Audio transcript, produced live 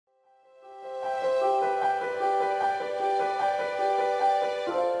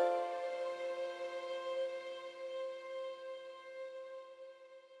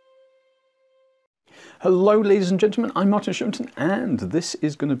Hello ladies and gentlemen, I'm Martin Shillington and this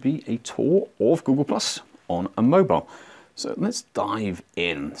is going to be a tour of Google Plus on a mobile. So let's dive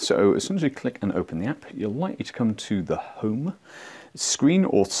in. So as soon as you click and open the app, you're likely to come to the home screen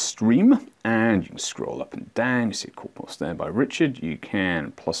or stream, and you can scroll up and down. You see a cool post there by Richard. You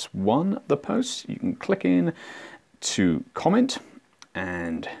can +1 the post, you can click in to comment,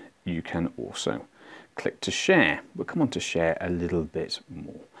 and you can also click to share. We'll come on to share a little bit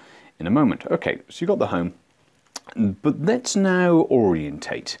more in a moment. Okay, so you've got the home, but let's now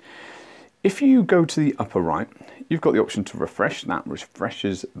orientate. If you go to the upper right, you've got the option to refresh. That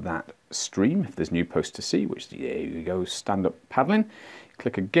refreshes that stream if there's new posts to see, which there you go, stand up paddling.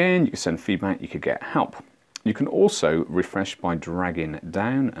 Click again, you can send feedback, you could get help. You can also refresh by dragging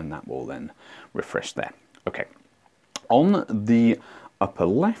down, and that will then refresh there. Okay, on the upper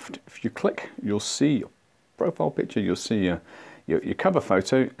left, if you click, you'll see your profile picture, you'll see your cover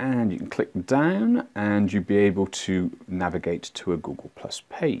photo, and you can click down and you'll be able to navigate to a Google Plus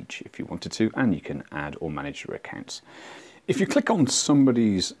page if you wanted to, and you can add or manage your accounts. If you click on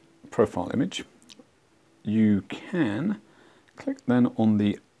somebody's profile image, you can click then on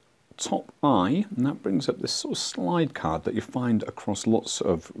the top eye, and that brings up this sort of slide card that you find across lots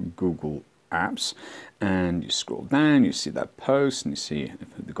of Google apps, and you scroll down, you see that post, and you see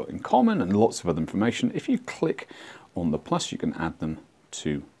if they've got in common and lots of other information. If you click on the plus, you can add them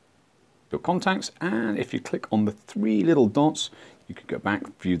to your contacts, and if you click on the 3 little dots, you could go back,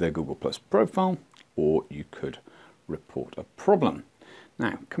 view their Google Plus profile, or you could report a problem.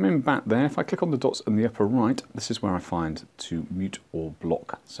 Now, coming back there, if I click on the dots in the upper right, this is where I find to mute or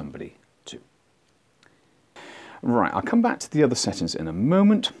block somebody too. Right, I'll come back to the other settings in a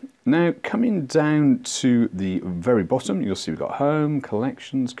moment. Now, coming down to the very bottom, you'll see we've got home,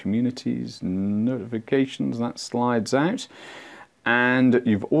 collections, communities, notifications, that slides out. And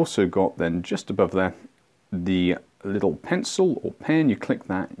you've also got then just above there, the little pencil or pen. You click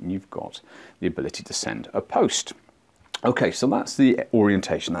that and you've got the ability to send a post. Okay, so that's the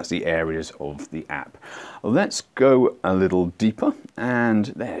orientation, that's the areas of the app. Let's go a little deeper, and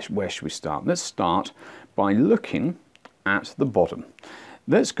where should we start? Let's start by looking at the bottom.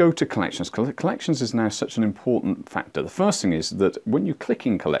 Let's go to collections. Collections is now such an important factor. The first thing is that when you click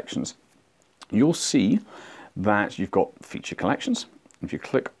in collections, you'll see that you've got feature collections. If you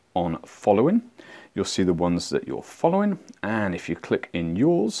click on following, you'll see the ones that you're following, and if you click in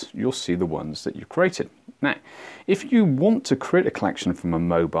yours, you'll see the ones that you created. Now, if you want to create a collection from a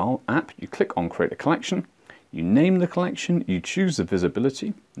mobile app, you click on create a collection, you name the collection, you choose the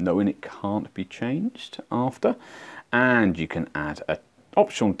visibility, knowing it can't be changed after, and you can add an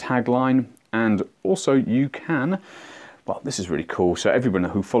optional tagline, and also you can, well, this is really cool, so everyone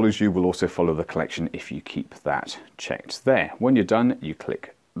who follows you will also follow the collection if you keep that checked there. When you're done, you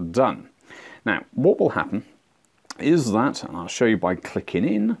click done. Now, what will happen is that, and I'll show you by clicking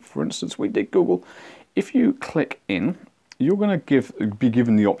in, for instance, we did Google. If you click in, you're going to be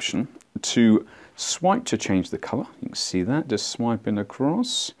given the option to swipe to change the color. You can see that, just swiping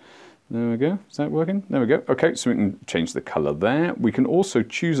across. There we go, is that working? There we go. Okay, so we can change the color there. We can also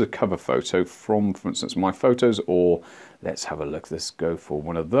choose a cover photo from, for instance, my photos, or let's have a look, let's go for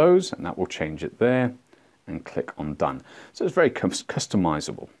one of those, and that will change it there, and click on done. So it's very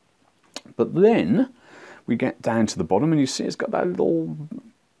customizable. But then we get down to the bottom and you see it's got that little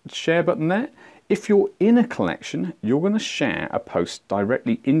share button there. If you're in a collection, you're going to share a post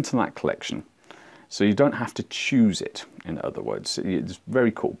directly into that collection. So you don't have to choose it, in other words. It's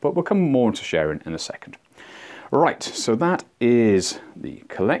very cool, but we'll come more into sharing in a second. Right, so that is the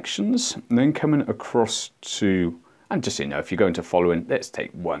collections. And then coming across to, and just so you know, if you go into following, let's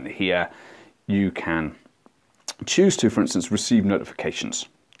take one here. You can choose to, for instance, receive notifications.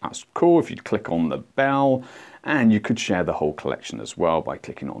 That's cool if you click on the bell, and you could share the whole collection as well by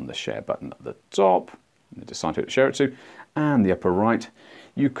clicking on the share button at the top, and decide who to share it to, and the upper right,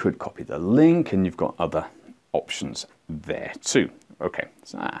 you could copy the link, and you've got other options there too. Okay,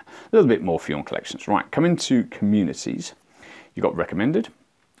 so a little bit more for your own collections. Right, coming to communities, you've got recommended,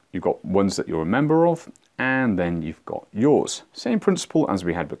 you've got ones that you're a member of, and then you've got yours. Same principle as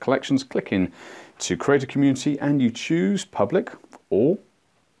we had with collections. Click in to create a community, and you choose public or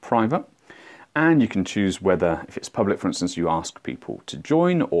private, and you can choose whether, if it's public, for instance, you ask people to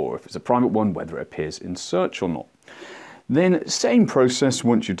join, or if it's a private one, whether it appears in search or not. Then same process,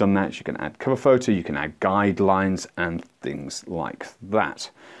 once you've done that, you can add cover photo, you can add guidelines and things like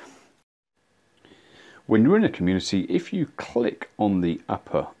that. When you're in a community, if you click on the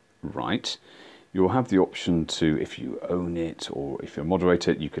upper right, you'll have the option to, if you own it or if you're a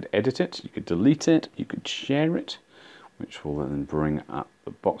moderator, you could edit it, you could delete it, you could share it, which will then bring up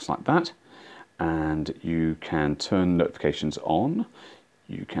the box like that. and you can turn notifications on.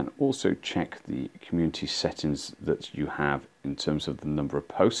 You can also check the community settings that you have in terms of the number of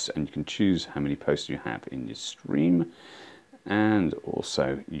posts, and you can choose how many posts you have in your stream. And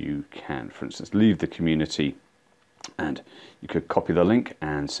also you can, for instance, leave the community and you could copy the link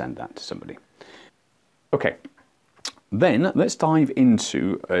and send that to somebody. Okay, then let's dive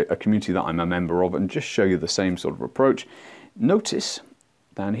into a community that I'm a member of and just show you the same sort of approach. Notice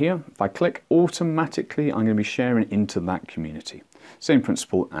down here, if I click, automatically I'm going to be sharing into that community. Same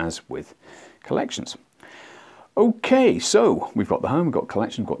principle as with collections. Okay, so we've got the home, we've got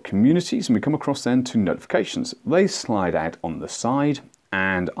collections, we've got communities, and we come across then to notifications. They slide out on the side,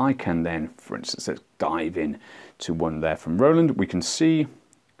 and I can then, for instance, let's dive in to one there from Roland. We can see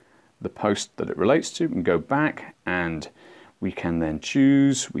the post that it relates to and go back, and we can then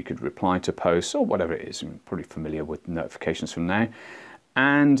choose, we could reply to posts or whatever it is. I'm pretty familiar with notifications from now.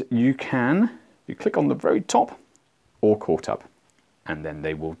 And you can, you click on the very top or caught up, and then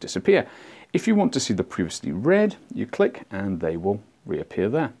they will disappear. If you want to see the previously read, you click and they will reappear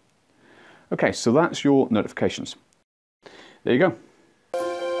there. Okay, so that's your notifications. There you go.